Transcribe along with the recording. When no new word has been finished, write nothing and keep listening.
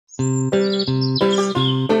Oh,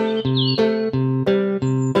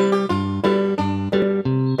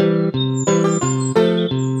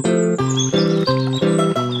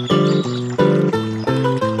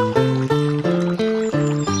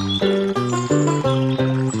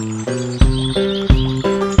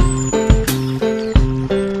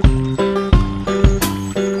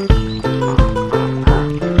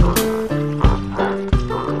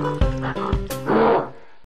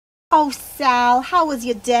 Sal, how was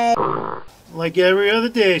your day? Like every other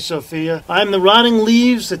day, Sophia. I'm the rotting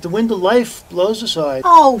leaves that the wind of life blows aside.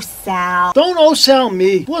 Oh, Sal. Don't oh Sal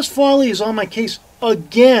me. Boss Farley is on my case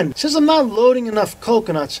again. Says I'm not loading enough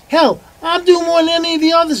coconuts. Hell, I'm doing more than any of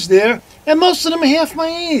the others there, and most of them are half my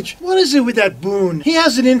age. What is it with that Boone? He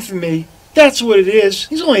has it in for me. That's what it is.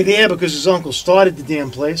 He's only there because his uncle started the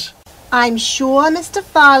damn place. I'm sure Mr.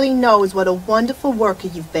 Farley knows what a wonderful worker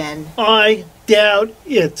you've been. I doubt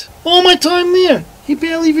it. All my time there, he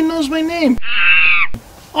barely even knows my name.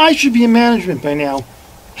 I should be in management by now.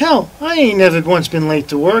 Hell, I ain't never once been late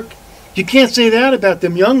to work. You can't say that about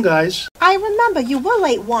them young guys. I remember you were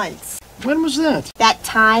late once. When was that? That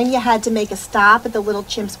time you had to make a stop at the little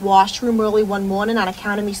chimp's washroom early one morning on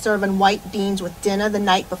account of me serving white beans with dinner the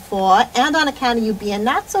night before, and on account of you being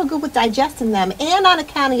not so good with digesting them, and on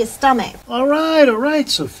account of your stomach. All right,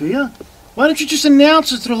 Sophia. Why don't you just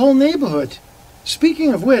announce it to the whole neighborhood?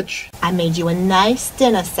 Speaking of which... I made you a nice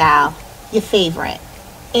dinner, Sal. Your favorite.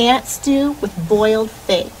 Ant stew with boiled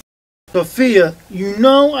fish. Sophia, you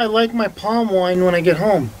know I like my palm wine when I get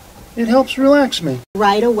home. It helps relax me.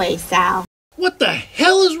 Right away, Sal. What the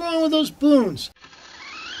hell is wrong with those Boones?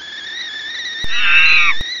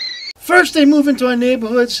 First they move into our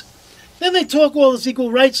neighborhoods, then they talk all this equal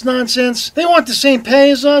rights nonsense. They want the same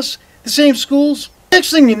pay as us, the same schools. Next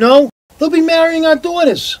thing you know, they'll be marrying our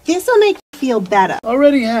daughters. This'll make you feel better.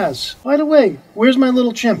 Already has. By the way, where's my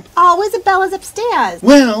little chimp? Oh, Isabella's upstairs.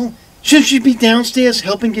 Well, shouldn't she be downstairs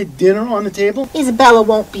helping get dinner on the table? Isabella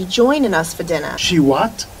won't be joining us for dinner. She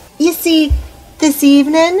what? You see, this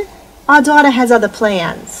evening, our daughter has other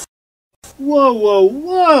plans.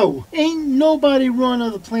 Whoa. Ain't nobody run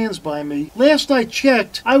other plans by me. Last I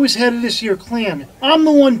checked, I was head of this here clan. I'm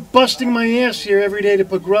the one busting my ass here every day to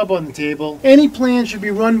put grub on the table. Any plan should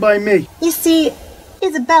be run by me. You see,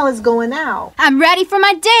 Isabella's going out. I'm ready for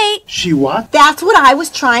my date. She what? That's what I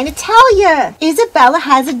was trying to tell you. Isabella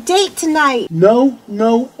has a date tonight. No,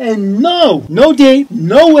 and no. No date,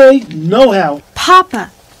 no way, no how.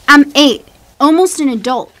 Papa, I'm 8, almost an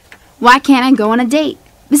adult. Why can't I go on a date?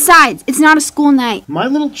 Besides, it's not a school night. My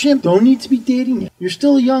little chimp don't need to be dating you. You're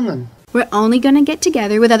still a young'un. We're only gonna get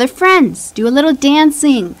together with other friends, do a little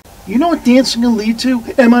dancing. You know what dancing will lead to?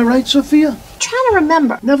 Am I right, Sophia? I'm trying to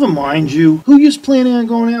remember. Never mind you. Who you's planning on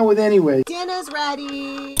going out with anyway? Dinner's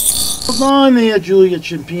ready. Hold on there, Julia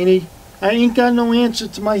Chimpini. I ain't got no answer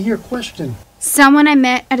to my here question. Someone I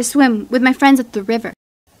met at a swim with my friends at the river.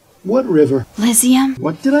 What river? Lysium.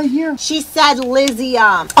 What did I hear? She said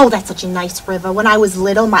Lysium. Oh, that's such a nice river. When I was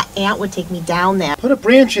little, my aunt would take me down there. Put a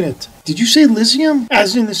branch in it. Did you say Lysium?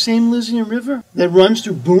 As in the same Lysium River that runs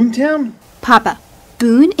through Boontown? Papa,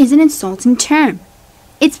 boon is an insulting term.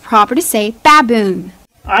 It's proper to say baboon.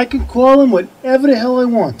 I can call him whatever the hell I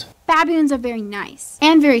want. Baboons are very nice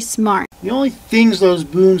and very smart. The only things those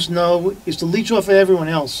Boons know is to leech off of everyone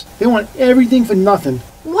else. They want everything for nothing.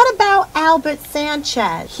 What about Albert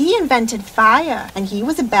Sanchez? He invented fire, and he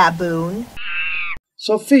was a baboon.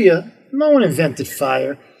 Sophia, no one invented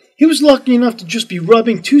fire. He was lucky enough to just be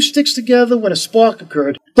rubbing two sticks together when a spark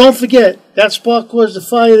occurred. Don't forget, that spark caused a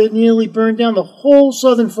fire that nearly burned down the whole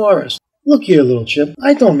southern forest. Look here, little chip,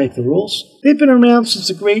 I don't make the rules. They've been around since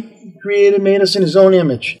the great creator made us in his own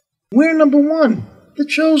image. We're number one, the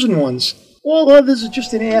chosen ones. All others are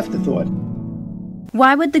just an afterthought.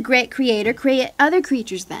 Why would the great creator create other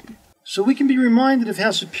creatures then? So we can be reminded of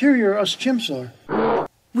how superior us chimps are.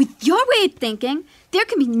 With your way of thinking, there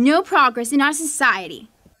can be no progress in our society.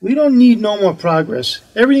 We don't need no more progress.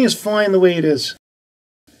 Everything is fine the way it is.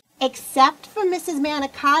 Except for Mrs.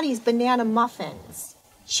 Manicotti's banana muffins.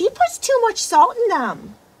 She puts too much salt in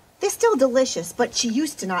them. They're still delicious, but she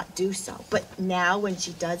used to not do so. But now when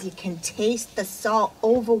she does, you can taste the salt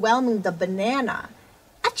overwhelming the banana.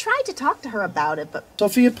 I tried to talk to her about it, but...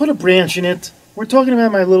 Sophia, put a branch in it. We're talking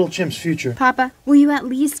about my little chimp's future. Papa, will you at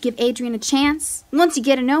least give Adrian a chance? Once you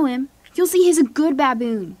get to know him, you'll see he's a good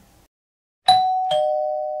baboon.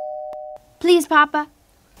 Please, Papa.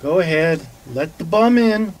 Go ahead. Let the bum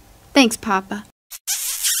in. Thanks, Papa.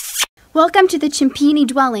 Welcome to the Chimpini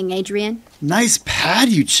dwelling, Adrian. Nice pad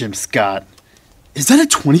you chimps got. Is that a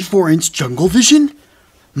 24-inch jungle vision?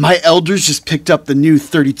 My elders just picked up the new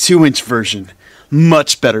 32-inch version.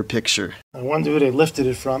 Much better picture. I wonder who they lifted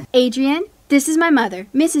it from. Adrian, this is my mother,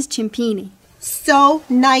 Mrs. Chimpini. So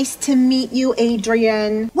nice to meet you,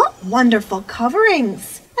 Adrian. What wonderful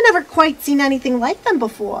coverings. I never quite seen anything like them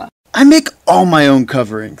before. I make all my own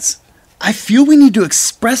coverings. I feel we need to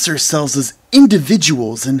express ourselves as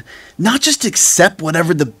individuals and not just accept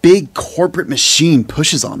whatever the big corporate machine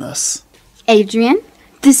pushes on us. Adrian,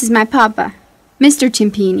 this is my papa, Mr.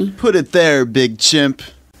 Chimpini. Put it there, big chimp.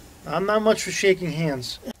 I'm not much for shaking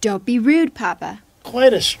hands. Don't be rude, papa.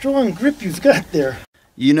 Quite a strong grip you've got there.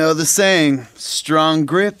 You know the saying, strong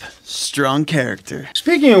grip, strong character.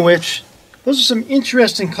 Speaking of which, those are some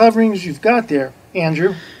interesting coverings you've got there,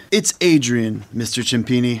 Andrew. It's Adrian, Mr.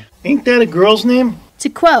 Chimpini. Ain't that a girl's name? To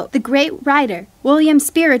quote the great writer, William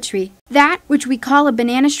Spiritury, that which we call a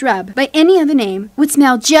banana shrub by any other name would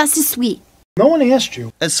smell just as sweet. No one asked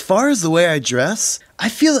you. As far as the way I dress, I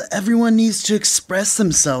feel that everyone needs to express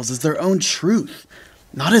themselves as their own truth,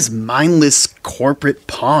 not as mindless corporate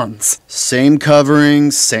pawns. Same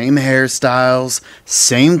coverings, same hairstyles,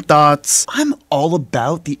 same thoughts. I'm all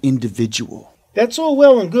about the individual. That's all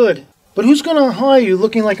well and good, but who's gonna hire you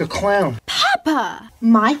looking like a clown? Papa!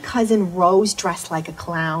 My cousin Rose dressed like a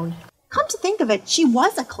clown. Come to think of it, she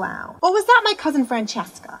was a clown. Or was that my cousin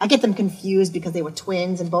Francesca? I get them confused because they were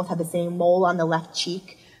twins and both had the same mole on the left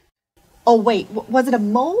cheek. Oh wait, was it a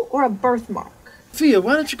mole or a birthmark? Sophia,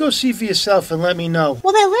 why don't you go see for yourself and let me know?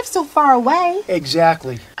 Well, they live so far away.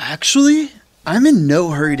 Exactly. Actually, I'm in no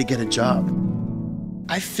hurry to get a job.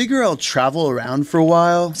 I figure I'll travel around for a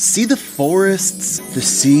while, see the forests, the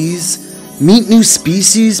seas, meet new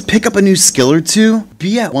species, pick up a new skill or two,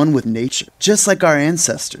 be at one with nature, just like our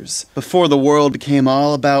ancestors, before the world became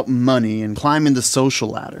all about money and climbing the social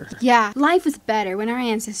ladder. Yeah, life was better when our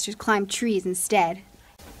ancestors climbed trees instead.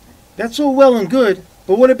 That's all well and good,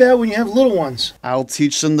 but what about when you have little ones? I'll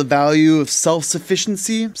teach them the value of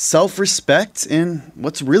self-sufficiency, self-respect, and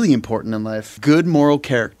what's really important in life, good moral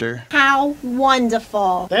character. How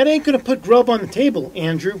wonderful. That ain't gonna put grub on the table,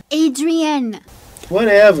 Andrew. Adrian!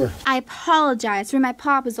 Whatever. I apologize for my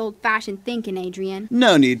papa's old-fashioned thinking, Adrian.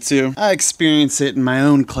 No need to. I experience it in my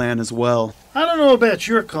own clan as well. I don't know about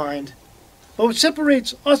your kind, but what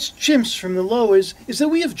separates us chimps from the lowers is that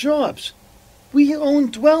we have jobs. We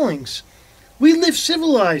own dwellings. We live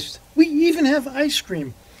civilized. We even have ice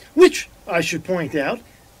cream, which, I should point out,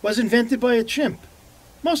 was invented by a chimp.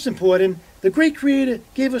 Most important, the great creator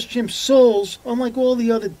gave us chimps souls, unlike all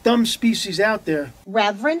the other dumb species out there.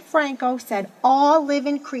 Reverend Franco said all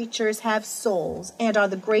living creatures have souls and are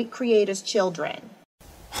the great creator's children.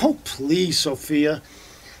 Oh, please, Sophia.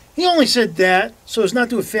 He only said that so as not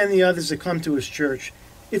to offend the others that come to his church.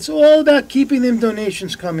 It's all about keeping them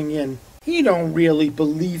donations coming in. He don't really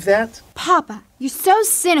believe that. Papa, you're so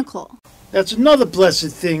cynical. That's another blessed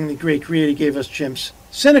thing the great creator gave us chimps.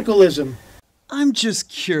 Cynicalism. I'm just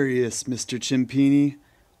curious, Mr. Chimpini.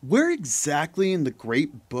 Where exactly in the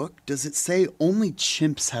great book does it say only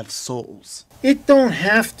chimps have souls? It don't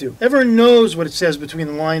have to. Everyone knows what it says between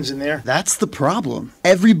the lines in there. That's the problem.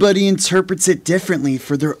 Everybody interprets it differently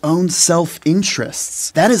for their own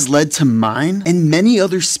self-interests. That has led to mine and many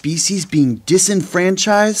other species being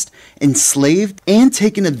disenfranchised, enslaved, and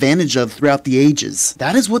taken advantage of throughout the ages.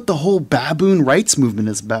 That is what the whole baboon rights movement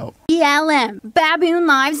is about. BLM, Baboon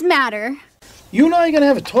Lives Matter. You and I are gonna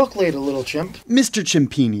have a talk later, little chimp. Mr.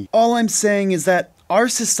 Chimpini, all I'm saying is that our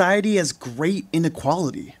society has great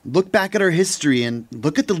inequality. Look back at our history and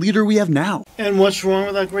look at the leader we have now. And what's wrong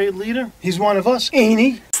with our great leader? He's one of us, ain't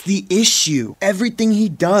he? It's the issue. Everything he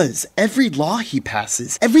does, every law he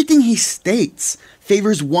passes, everything he states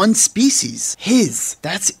favors one species, his.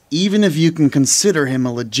 That's even if you can consider him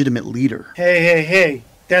a legitimate leader. Hey.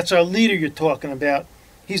 That's our leader you're talking about.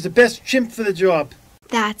 He's the best chimp for the job.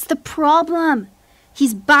 That's the problem.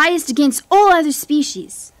 He's biased against all other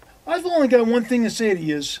species. I've only got one thing to say to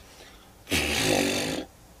yous.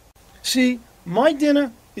 See, my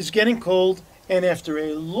dinner is getting cold, and after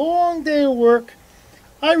a long day of work,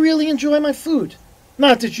 I really enjoy my food.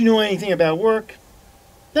 Not that you know anything about work.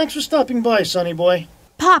 Thanks for stopping by, sonny boy.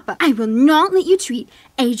 Papa, I will not let you treat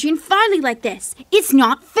Adrian Farley like this. It's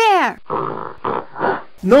not fair.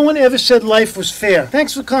 No one ever said life was fair.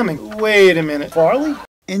 Thanks for coming. Wait a minute. Farley?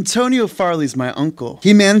 Antonio Farley's my uncle.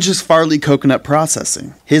 He manages Farley Coconut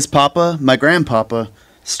Processing. His papa, my grandpapa,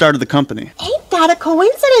 started the company. Ain't that a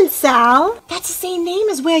coincidence, Sal? That's the same name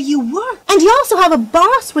as where you work. And you also have a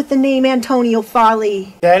boss with the name Antonio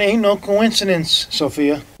Farley. That ain't no coincidence,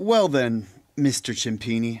 Sophia. Well then, Mr.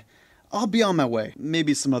 Chimpini, I'll be on my way.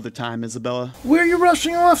 Maybe some other time, Isabella. Where are you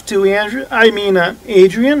rushing off to,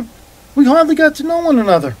 Adrian? We hardly got to know one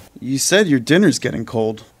another. You said your dinner's getting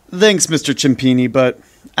cold. Thanks, Mr. Chimpini, but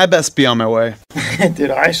I best be on my way.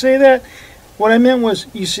 Did I say that? What I meant was,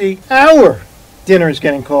 you see, our dinner is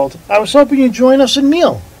getting cold. I was hoping you'd join us and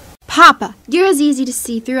meal. Papa, you're as easy to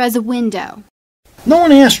see through as a window. No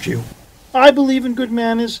one asked you. I believe in good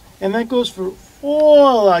manners, and that goes for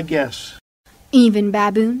all, I guess. Even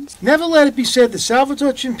baboons? Never let it be said that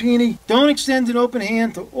Salvatore Chimpini don't extend an open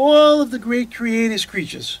hand to all of the great Creator's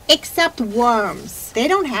creatures. Except worms. They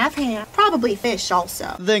don't have hands. Probably fish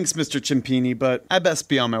also. Thanks, Mr. Chimpini, but I best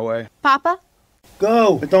be on my way. Papa?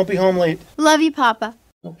 Go, but don't be home late. Love you, Papa.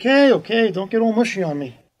 Okay, don't get all mushy on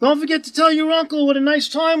me. Don't forget to tell your uncle what a nice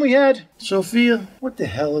time we had. Sophia, what the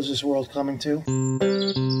hell is this world coming to?